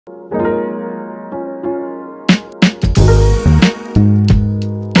If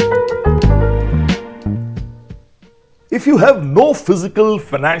you have no physical,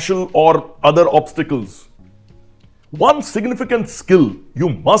 financial, or other obstacles, one significant skill you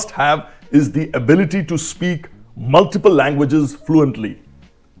must have is the ability to speak multiple languages fluently.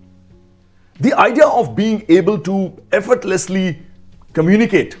 The idea of being able to effortlessly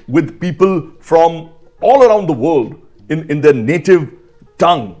communicate with people from all around the world in their native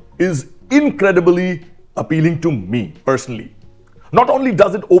tongue is incredibly appealing to me personally. Not only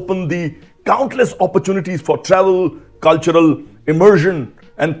does it open the countless opportunities for travel, cultural immersion,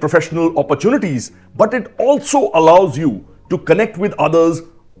 and professional opportunities, but it also allows you to connect with others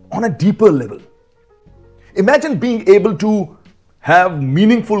on a deeper level. Imagine being able to have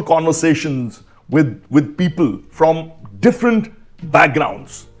meaningful conversations with people from different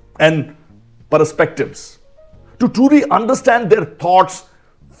backgrounds and perspectives, to truly understand their thoughts,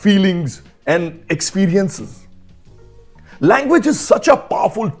 feelings, and experiences. Language is such a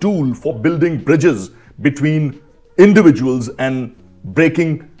powerful tool for building bridges between individuals and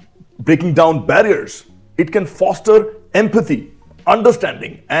breaking down barriers. It can foster empathy,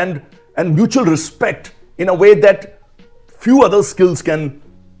 understanding, and mutual respect in a way that few other skills can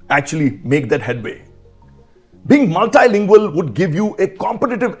actually make that headway. Being multilingual would give you a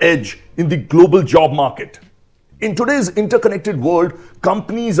competitive edge in the global job market. In today's interconnected world,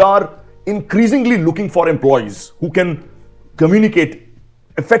 companies are increasingly looking for employees who can communicate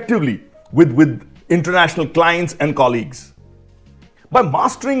effectively with international clients and colleagues. By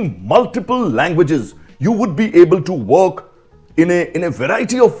mastering multiple languages, you would be able to work in a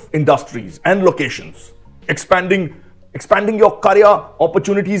variety of industries and locations, expanding your career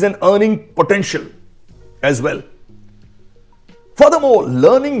opportunities and earning potential as well. Furthermore,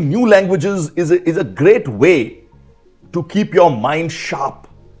 learning new languages is a great way to keep your mind sharp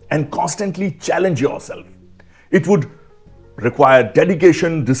and constantly challenge yourself. It would require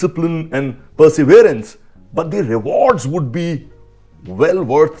dedication, discipline, and perseverance, but the rewards would be well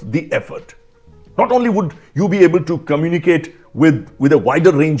worth the effort. Not only would you be able to communicate with a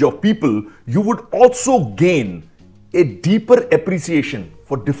wider range of people, you would also gain a deeper appreciation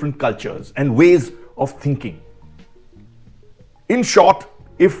for different cultures and ways of thinking. In short,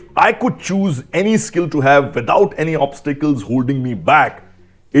 if I could choose any skill to have without any obstacles holding me back,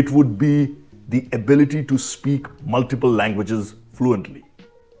 it would be the ability to speak multiple languages fluently.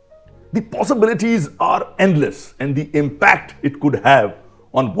 The possibilities are endless, and the impact it could have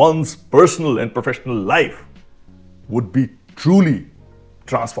on one's personal and professional life would be truly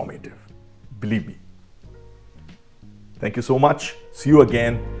transformative. Believe me. Thank you so much. See you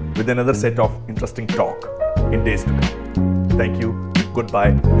again with another set of interesting talk in days to come. Thank you. Goodbye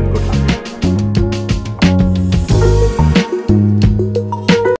and good luck.